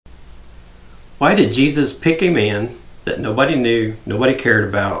Why did Jesus pick a man that nobody knew, nobody cared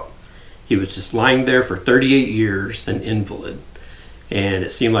about? He was just lying there for 38 years, an invalid. And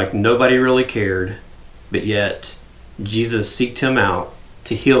it seemed like nobody really cared, but yet Jesus seeked him out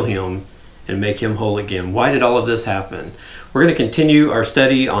to heal him and make him whole again. Why did all of this happen? We're going to continue our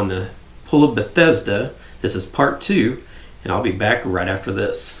study on the Pool of Bethesda. This is part 2, and I'll be back right after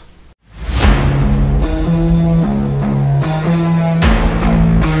this.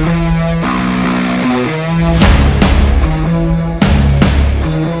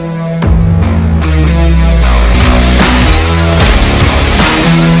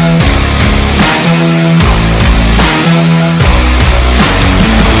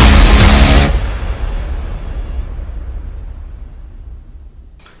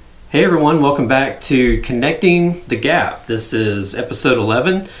 Hey everyone, welcome back to Connecting the Gap. This is episode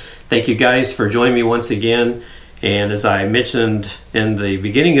 11. Thank you guys for joining me once again. And as I mentioned in the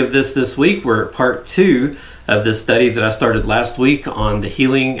beginning of this week, we're at part 2 of this study that I started last week on the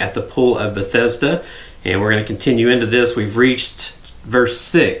healing at the Pool of Bethesda. And we're going to continue into this. We've reached verse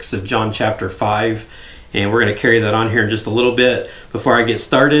 6 of John chapter 5. And we're going to carry that on here in just a little bit. Before I get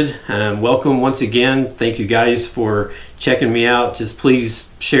started, welcome once again. Thank you guys for checking me out. Just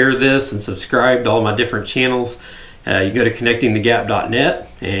please share this and subscribe to all my different channels. You go to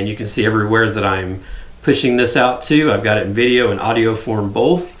connectingthegap.net and you can see everywhere that I'm pushing this out to. I've got it in video and audio form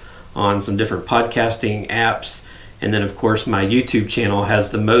both on some different podcasting apps. And then of course my YouTube channel has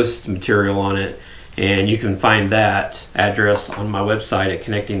the most material on it. And you can find that address on my website at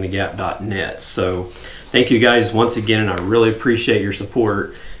connectingthegap.net. So thank you guys once again, and I really appreciate your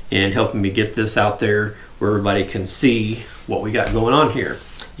support in helping me get this out there where everybody can see what we got going on here.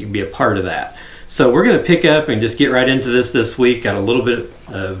 You can be a part of that. So we're going to pick up and just get right into this week. Got a little bit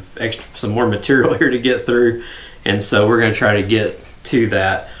of some more material here to get through, and so we're going to try to get to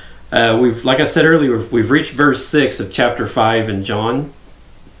that. Like I said earlier, we've reached verse 6 of chapter 5 in John.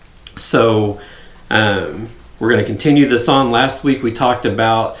 So we're going to continue this on. Last week we talked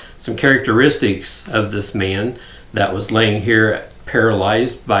about some characteristics of this man that was laying here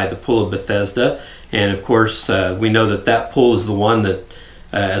paralyzed by the Pool of Bethesda. And of course, we know that pool is the one that,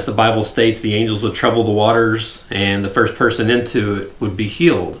 as the Bible states, the angels would trouble the waters and the first person into it would be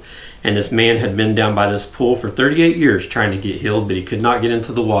healed. And this man had been down by this pool for 38 years trying to get healed, but he could not get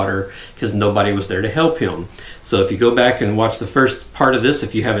into the water because nobody was there to help him. So if you go back and watch the first part of this,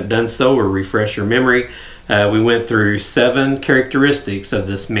 if you haven't done so, or refresh your memory, we went through 7 characteristics of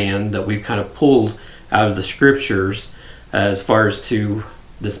this man that we've kind of pulled out of the scriptures as far as to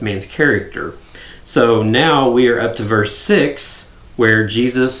this man's character. So now we are up to verse 6, where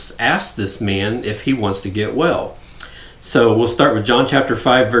Jesus asked this man if he wants to get well. So we'll start with John chapter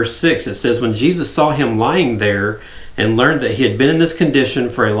 5, verse 6. It says, when Jesus saw him lying there and learned that he had been in this condition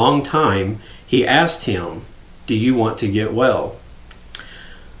for a long time, he asked him, do you want to get well?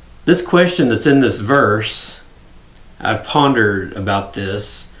 This question that's in this verse, I've pondered about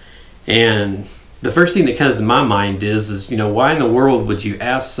this, and the first thing that comes to my mind is why in the world would you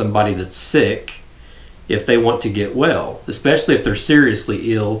ask somebody that's sick if they want to get well, especially if they're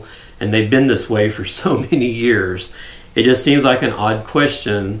seriously ill and they've been this way for so many years? It just seems like an odd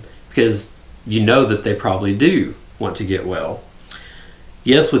question because you know that they probably do want to get well.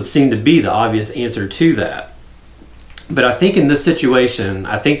 Yes would seem to be the obvious answer to that. But I think in this situation,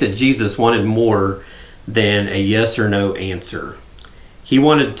 I think that Jesus wanted more than a yes or no answer. He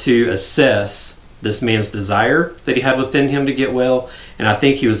wanted to assess this man's desire that he had within him to get well, and I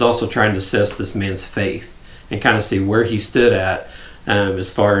think he was also trying to assess this man's faith and kind of see where he stood at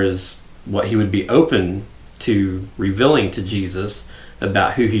as far as what he would be open to revealing to Jesus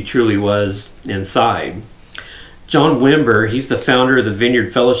about who he truly was inside. John Wimber, he's the founder of the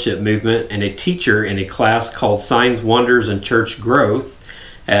Vineyard Fellowship Movement and a teacher in a class called Signs, Wonders, and Church Growth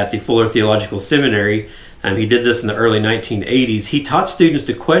at the Fuller Theological Seminary. He did this in the early 1980s. He taught students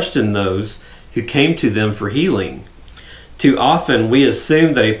to question those who came to them for healing. Too often we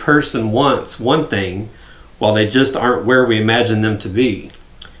assume that a person wants one thing while they just aren't where we imagine them to be.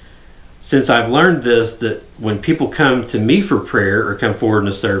 Since I've learned this, that when people come to me for prayer or come forward in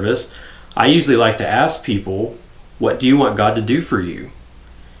a service, I usually like to ask people, what do you want God to do for you?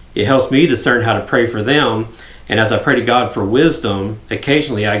 It helps me discern how to pray for them, and as I pray to God for wisdom,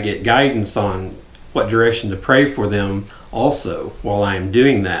 occasionally I get guidance on what direction to pray for them also while I am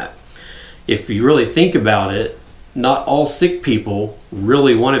doing that. If you really think about it, not all sick people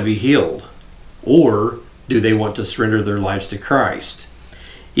really want to be healed, or do they want to surrender their lives to Christ,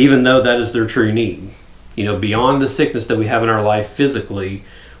 even though that is their true need. Beyond the sickness that we have in our life physically,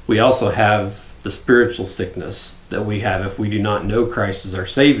 we also have the spiritual sickness that we have if we do not know Christ as our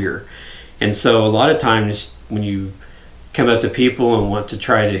Savior. And so a lot of times when you come up to people and want to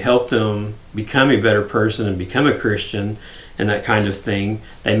try to help them become a better person and become a Christian and that kind of thing,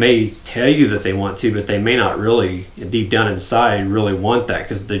 they may tell you that they want to, but they may not really, deep down inside, really want that,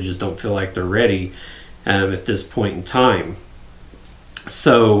 because they just don't feel like they're ready at this point in time.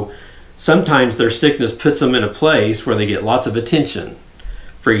 So sometimes their sickness puts them in a place where they get lots of attention.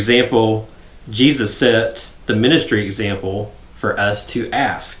 For example, Jesus set the ministry example for us to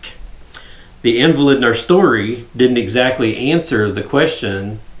ask. The invalid in our story didn't exactly answer the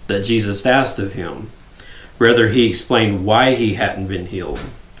question that Jesus asked of him. Rather, he explained why he hadn't been healed.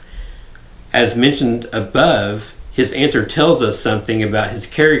 As mentioned above, his answer tells us something about his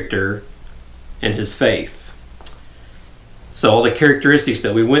character and his faith. So all the characteristics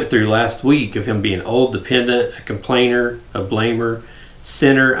that we went through last week of him being old, dependent, a complainer, a blamer,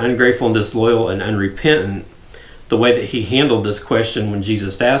 sinner, ungrateful and disloyal, and unrepentant, the way that he handled this question when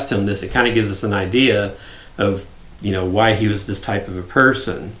Jesus asked him this, it kind of gives us an idea of, why he was this type of a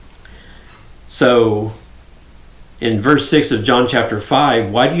person. So in verse 6 of John chapter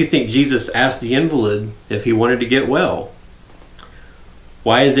 5, why do you think Jesus asked the invalid if he wanted to get well?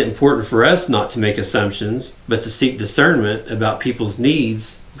 Why is it important for us not to make assumptions, but to seek discernment about people's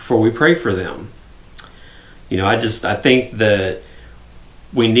needs before we pray for them? I think that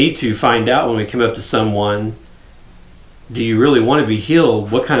we need to find out when we come up to someone, do you really want to be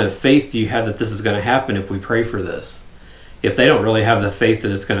healed? What kind of faith do you have that this is going to happen if we pray for this? If they don't really have the faith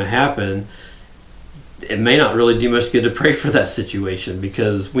that it's going to happen, it may not really do much good to pray for that situation,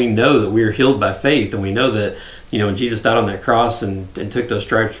 because we know that we are healed by faith, and we know that, when Jesus died on that cross and took those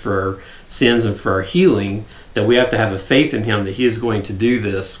stripes for our sins and for our healing, that we have to have a faith in him that he is going to do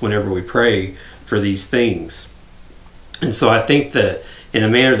this whenever we pray for these things. And so I think that in a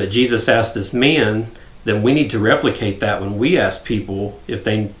manner that Jesus asked this man, then we need to replicate that when we ask people if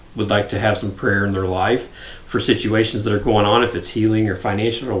they would like to have some prayer in their life for situations that are going on, if it's healing or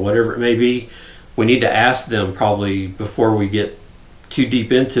financial or whatever it may be. We need to ask them probably before we get too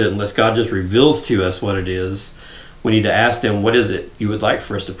deep into it, unless God just reveals to us what it is. We need to ask them, what is it you would like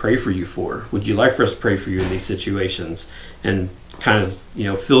for us to pray for you for? Would you like for us to pray for you in these situations? And kind of,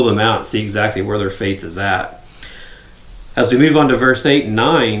 fill them out and see exactly where their faith is at. As we move on to verse 8 and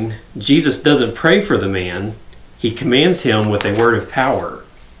 9, Jesus doesn't pray for the man. He commands him with a word of power.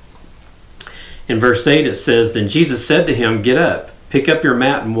 In verse 8 it says, "Then Jesus said to him, 'Get up, pick up your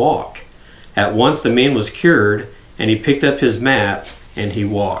mat and walk.' At once the man was cured, and he picked up his mat and he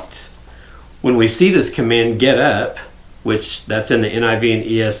walked." When we see this command, "get up," which that's in the NIV and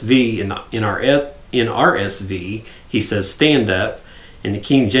ESV, in our RSV, he says stand up. In the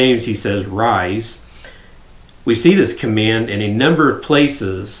King James, he says rise. We see this command in a number of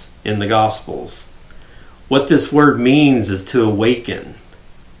places in the Gospels. What this word means is to awaken,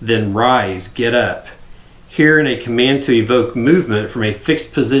 then rise, get up. Here in a command to evoke movement from a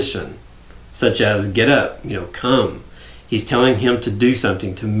fixed position, such as get up, come. He's telling him to do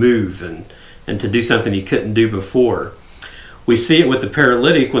something, to move, and to do something he couldn't do before. We see it with the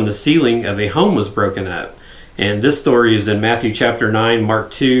paralytic when the ceiling of a home was broken up. And this story is in Matthew chapter 9, Mark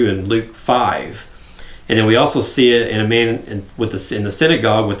 2, and Luke 5. And then we also see it in a man in the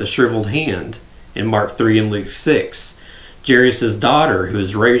synagogue with a shriveled hand in Mark 3 and Luke 6. Jairus' daughter who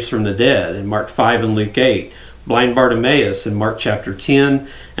is raised from the dead in Mark 5 and Luke 8. Blind Bartimaeus in Mark chapter 10,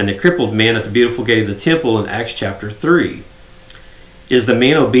 and the crippled man at the beautiful gate of the temple in Acts chapter 3. Is the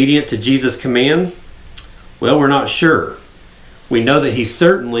man obedient to Jesus' command? Well, we're not sure. We know that he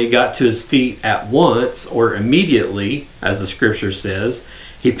certainly got to his feet at once, or immediately, as the scripture says.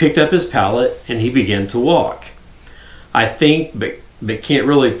 He picked up his pallet and he began to walk. I think, but can't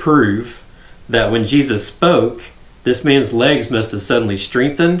really prove, that when Jesus spoke, this man's legs must have suddenly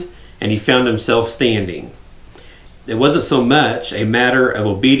strengthened and he found himself standing. It wasn't so much a matter of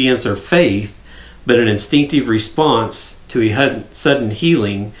obedience or faith, but an instinctive response to a sudden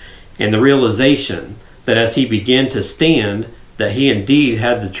healing and the realization that as he began to stand, that he indeed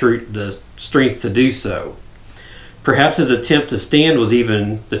had the strength to do so. Perhaps his attempt to stand was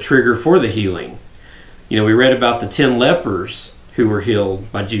even the trigger for the healing. We read about the 10 lepers who were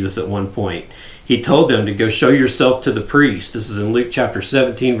healed by Jesus at one point. He told them to go show yourself to the priest. This is in Luke chapter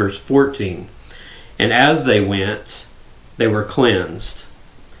 17, verse 14. And as they went, they were cleansed.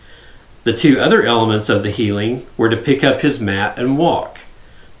 The two other elements of the healing were to pick up his mat and walk.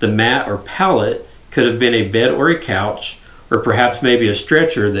 The mat or pallet could have been a bed or a couch, or perhaps maybe a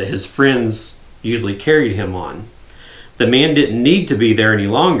stretcher that his friends usually carried him on. The man didn't need to be there any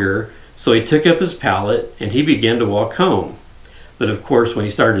longer, so he took up his pallet and he began to walk home. But of course, when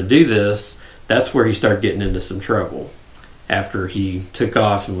he started to do this, that's where he started getting into some trouble. after he took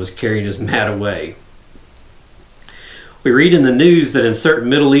off and was carrying his mat away. We read in the news that in certain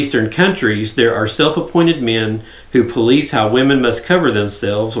Middle Eastern countries there are self-appointed men who police how women must cover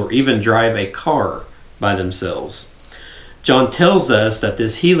themselves or even drive a car by themselves. John tells us that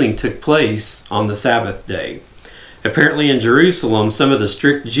this healing took place on the Sabbath day. Apparently in Jerusalem, some of the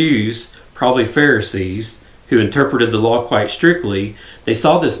strict Jews, probably Pharisees, who interpreted the law quite strictly, they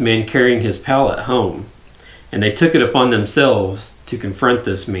saw this man carrying his pallet home, and they took it upon themselves to confront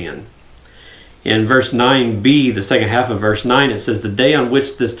this man. In verse 9b, the second half of verse 9, it says, "The day on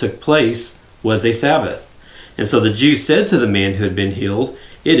which this took place was a Sabbath. And so the Jews said to the man who had been healed,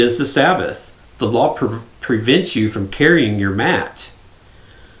 'It is the Sabbath. The law prevents you from carrying your mat.'"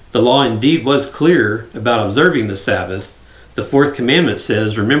 The law indeed was clear about observing the Sabbath. The fourth commandment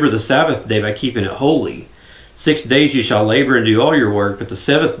says, "Remember the Sabbath day by keeping it holy. 6 days you shall labor and do all your work, but the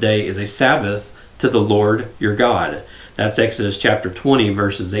seventh day is a Sabbath to the Lord your God." That's Exodus chapter 20,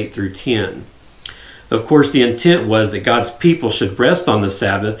 verses 8 through 10. Of course, the intent was that God's people should rest on the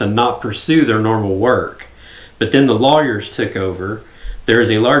Sabbath and not pursue their normal work. But then the lawyers took over. There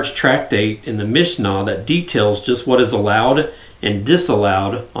is a large tractate in the Mishnah that details just what is allowed and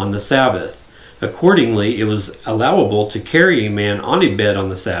disallowed on the Sabbath. Accordingly, it was allowable to carry a man on a bed on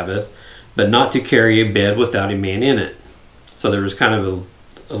the Sabbath, but not to carry a bed without a man in it. So there was kind of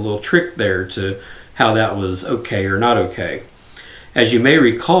a little trick there to how that was okay or not okay. As you may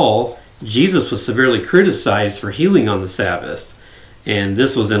recall, Jesus was severely criticized for healing on the Sabbath, and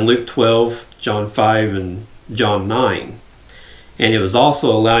this was in Luke 12, John 5, and John 9. And it was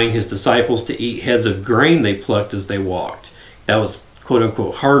also allowing his disciples to eat heads of grain they plucked as they walked. That was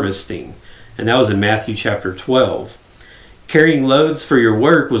quote-unquote harvesting, and that was in Matthew chapter 12. Carrying loads for your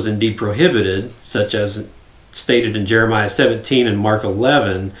work was indeed prohibited, such as stated in Jeremiah 17 and Mark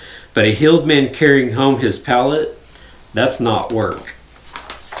 11, but a healed man carrying home his pallet, that's not work.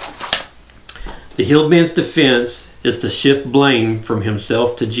 The healed man's defense is to shift blame from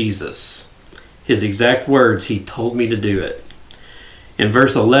himself to Jesus. His exact words, "He told me to do it." In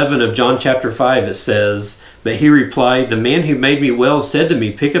verse 11 of John chapter 5 it says, "But he replied, 'The man who made me well said to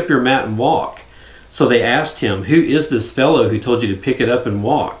me, pick up your mat and walk.' So they asked him, 'Who is this fellow who told you to pick it up and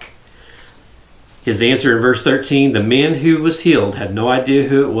walk?' His answer in verse 13, the man who was healed had no idea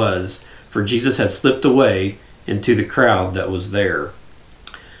who it was, for Jesus had slipped away into the crowd that was there."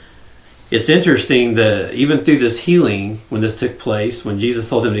 It's interesting that even through this healing, when this took place, when Jesus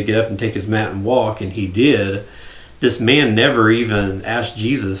told him to get up and take his mat and walk, and he did, this man never even asked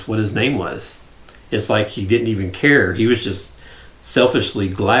Jesus what his name was. It's like he didn't even care. He was just selfishly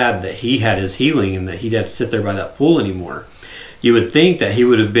glad that he had his healing and that he'd have to sit there by that pool anymore. You would think that he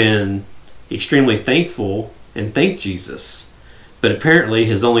would have been extremely thankful and thanked Jesus, but apparently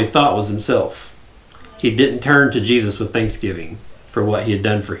his only thought was himself. He didn't turn to Jesus with thanksgiving for what he had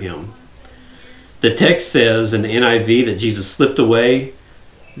done for him. The text says in the NIV that Jesus slipped away.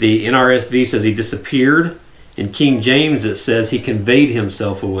 The NRSV says he disappeared. In King James it says he conveyed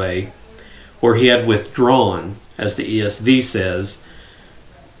himself away, or he had withdrawn, as the ESV says.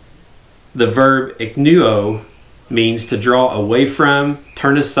 The verb eknuo means to draw away from,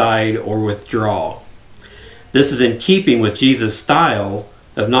 turn aside, or withdraw. This is in keeping with Jesus' style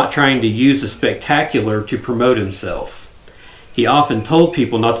of not trying to use the spectacular to promote himself. He often told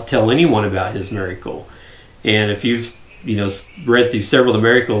people not to tell anyone about his miracle. And if you've read through several of the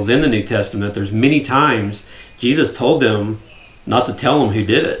miracles in the New Testament, there's many times Jesus told them not to tell them who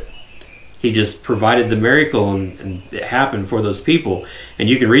did it. He just provided the miracle and it happened for those people. And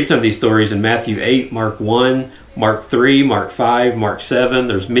you can read some of these stories in Matthew 8, Mark 1, Mark 3, Mark 5, Mark 7.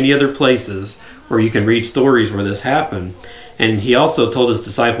 There's many other places where you can read stories where this happened. And he also told his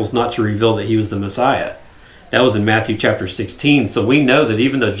disciples not to reveal that he was the Messiah. That was in Matthew chapter 16. So we know that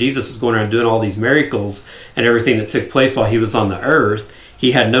even though Jesus was going around doing all these miracles and everything that took place while he was on the earth,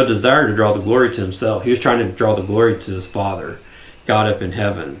 he had no desire to draw the glory to himself. He was trying to draw the glory to his Father, God up in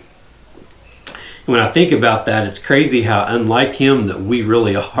heaven. And when I think about that, it's crazy how unlike him that we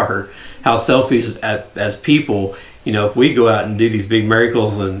really are. How selfish as people, if we go out and do these big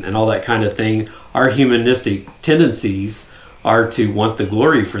miracles and all that kind of thing, our humanistic tendencies are to want the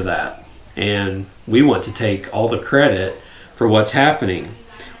glory for that. And we want to take all the credit for what's happening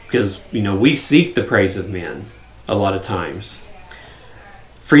because, we seek the praise of men a lot of times.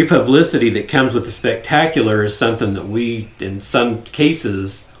 Free publicity that comes with the spectacular is something that we, in some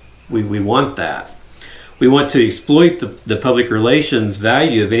cases, we want that. We want to exploit the public relations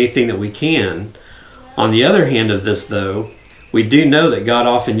value of anything that we can. On the other hand of this, though, we do know that God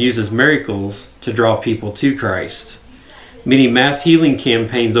often uses miracles to draw people to Christ. Many mass healing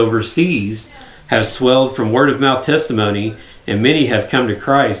campaigns overseas have swelled from word of mouth testimony, and many have come to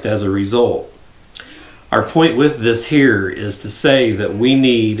Christ as a result. Our point with this here is to say that we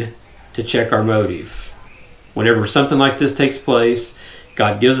need to check our motive. Whenever something like this takes place,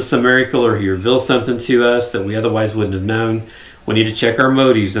 God gives us a miracle or He reveals something to us that we otherwise wouldn't have known, we need to check our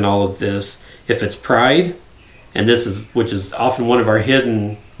motives in all of this. If it's pride, which is often one of our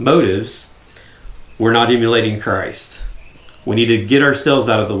hidden motives, we're not emulating Christ. We need to get ourselves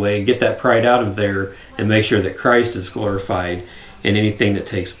out of the way, get that pride out of there, and make sure that Christ is glorified in anything that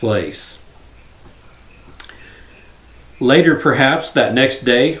takes place. Later, perhaps that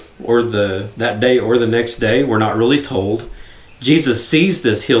day or the next day, we're not really told, Jesus sees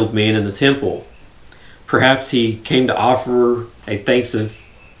this healed man in the temple. Perhaps he came to offer a thanks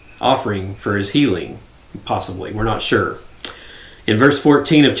offering for his healing. Possibly, we're not sure. In verse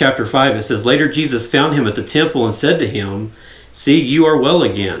 14 of chapter 5, it says, Later Jesus found him at the temple and said to him, See, you are well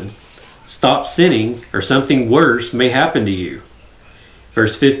again. Stop sinning, or something worse may happen to you.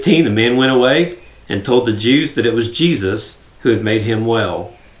 Verse 15, the man went away and told the Jews that it was Jesus who had made him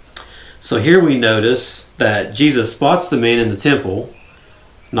well. So here we notice that Jesus spots the man in the temple,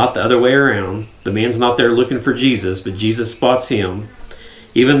 not the other way around. The man's not there looking for Jesus, but Jesus spots him.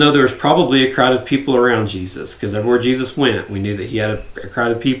 Even though there was probably a crowd of people around Jesus, because everywhere Jesus went, we knew that he had a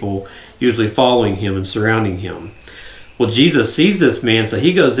crowd of people usually following him and surrounding him. Well, Jesus sees this man, so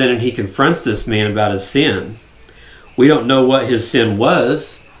he goes in and he confronts this man about his sin. We don't know what his sin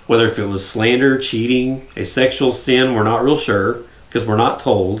was, whether if it was slander, cheating, a sexual sin, we're not real sure, because we're not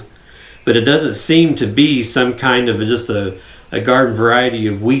told. But it doesn't seem to be some kind of just a garden variety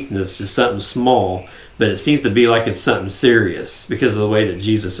of weakness, just something small. But it seems to be like it's something serious because of the way that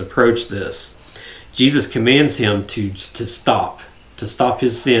Jesus approached this. Jesus commands him to stop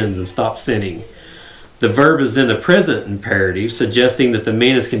his sins and stop sinning. The verb is in the present imperative, suggesting that the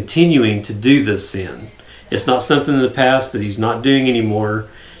man is continuing to do this sin. It's not something in the past that he's not doing anymore,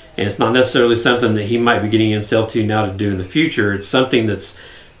 and it's not necessarily something that he might be getting himself to now to do in the future. It's something that's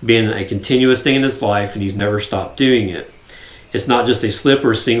been a continuous thing in his life, and he's never stopped doing it. It's not just a slip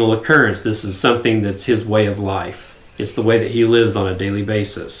or a single occurrence. This is something that's his way of life. It's the way that he lives on a daily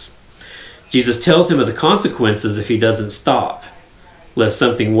basis. Jesus tells him of the consequences if he doesn't stop, lest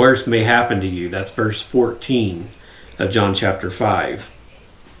something worse may happen to you. That's verse 14 of John chapter 5.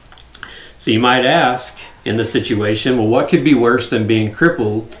 So you might ask in this situation, well, what could be worse than being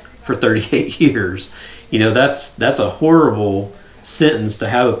crippled for 38 years? You know, that's a horrible sentence to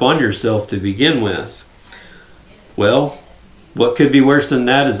have upon yourself to begin with. Well, what could be worse than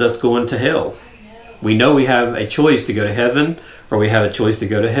that is us going to hell. We know we have a choice to go to heaven or we have a choice to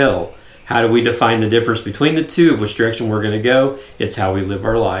go to hell. How do we define the difference between the two, of which direction we're going to go? It's how we live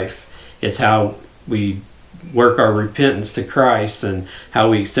our life. It's how we work our repentance to Christ and how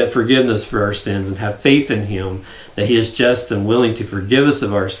we accept forgiveness for our sins and have faith in Him, that He is just and willing to forgive us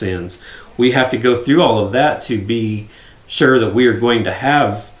of our sins. We have to go through all of that to be sure that we are going to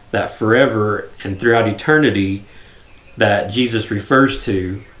have that forever and throughout eternity that Jesus refers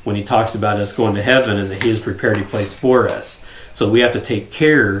to when He talks about us going to heaven and that He has prepared a place for us. So we have to take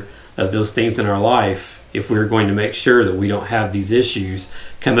care of those things in our life if we're going to make sure that we don't have these issues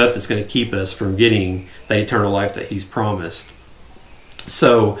come up that's going to keep us from getting that eternal life that He's promised.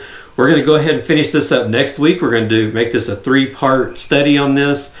 So we're going to go ahead and finish this up next week. We're going to make this a 3-part study on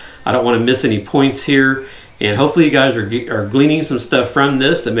this. I don't want to miss any points here. And hopefully you guys are gleaning some stuff from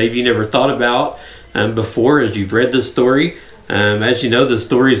this that maybe you never thought about before as you've read this story. As you know, the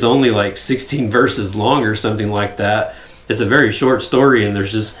story is only like 16 verses long or something like that. It's a very short story, and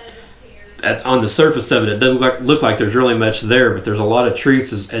there's just, on the surface of it doesn't look like there's really much there, but there's a lot of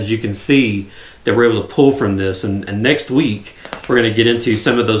truths, as you can see, that we're able to pull from this. And next week, we're going to get into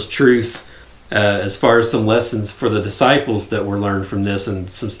some of those truths as far as some lessons for the disciples that were learned from this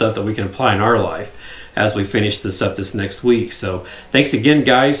and some stuff that we can apply in our life as we finish this up this next week. So thanks again,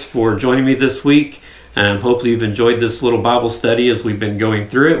 guys, for joining me this week. Hopefully you've enjoyed this little Bible study as we've been going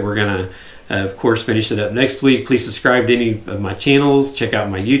through it. We're going to, of course, finish it up next week. Please subscribe to any of my channels. Check out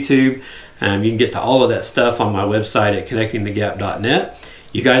my YouTube. You can get to all of that stuff on my website at connectingthegap.net.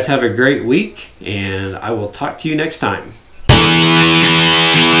 You guys have a great week, and I will talk to you next time.